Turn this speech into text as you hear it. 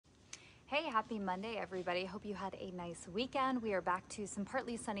Hey, happy Monday, everybody. Hope you had a nice weekend. We are back to some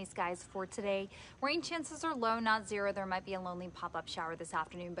partly sunny skies for today. Rain chances are low, not zero. There might be a lonely pop-up shower this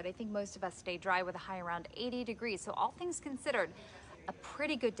afternoon, but I think most of us stay dry with a high around 80 degrees. So all things considered, a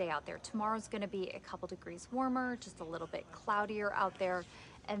pretty good day out there. Tomorrow's going to be a couple degrees warmer, just a little bit cloudier out there.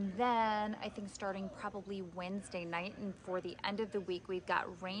 And then I think starting probably Wednesday night and for the end of the week, we've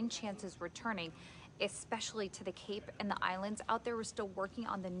got rain chances returning, especially to the Cape and the islands. Out there, we're still working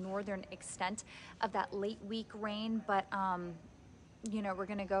on the northern extent of that late week rain, but you know, we're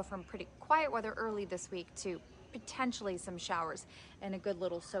gonna go from pretty quiet weather early this week to potentially some showers and a good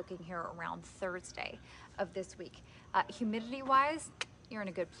little soaking here around Thursday of this week. Humidity wise, you're in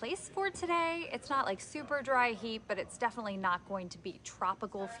a good place for today. It's not like super dry heat, but it's definitely not going to be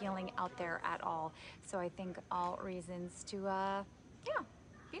tropical feeling out there at all. So I think all reasons to, yeah,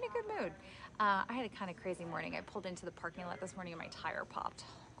 be in a good mood. I had a kind of crazy morning. I pulled into the parking lot this morning and my tire popped.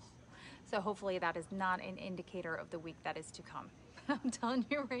 So hopefully that is not an indicator of the week that is to come. I'm telling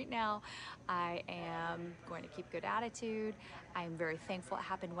you right now, I am going to keep good attitude. I am very thankful it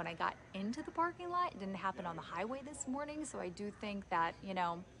happened when I got into the parking lot. It didn't happen on the highway this morning. So I do think that, you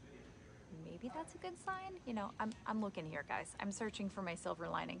know, maybe that's a good sign. You know, I'm looking here, guys. I'm searching for my silver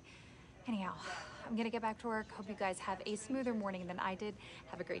lining. Anyhow, I'm gonna get back to work. Hope you guys have a smoother morning than I did.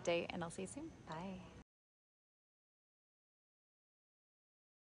 Have a great day and I'll see you soon. Bye.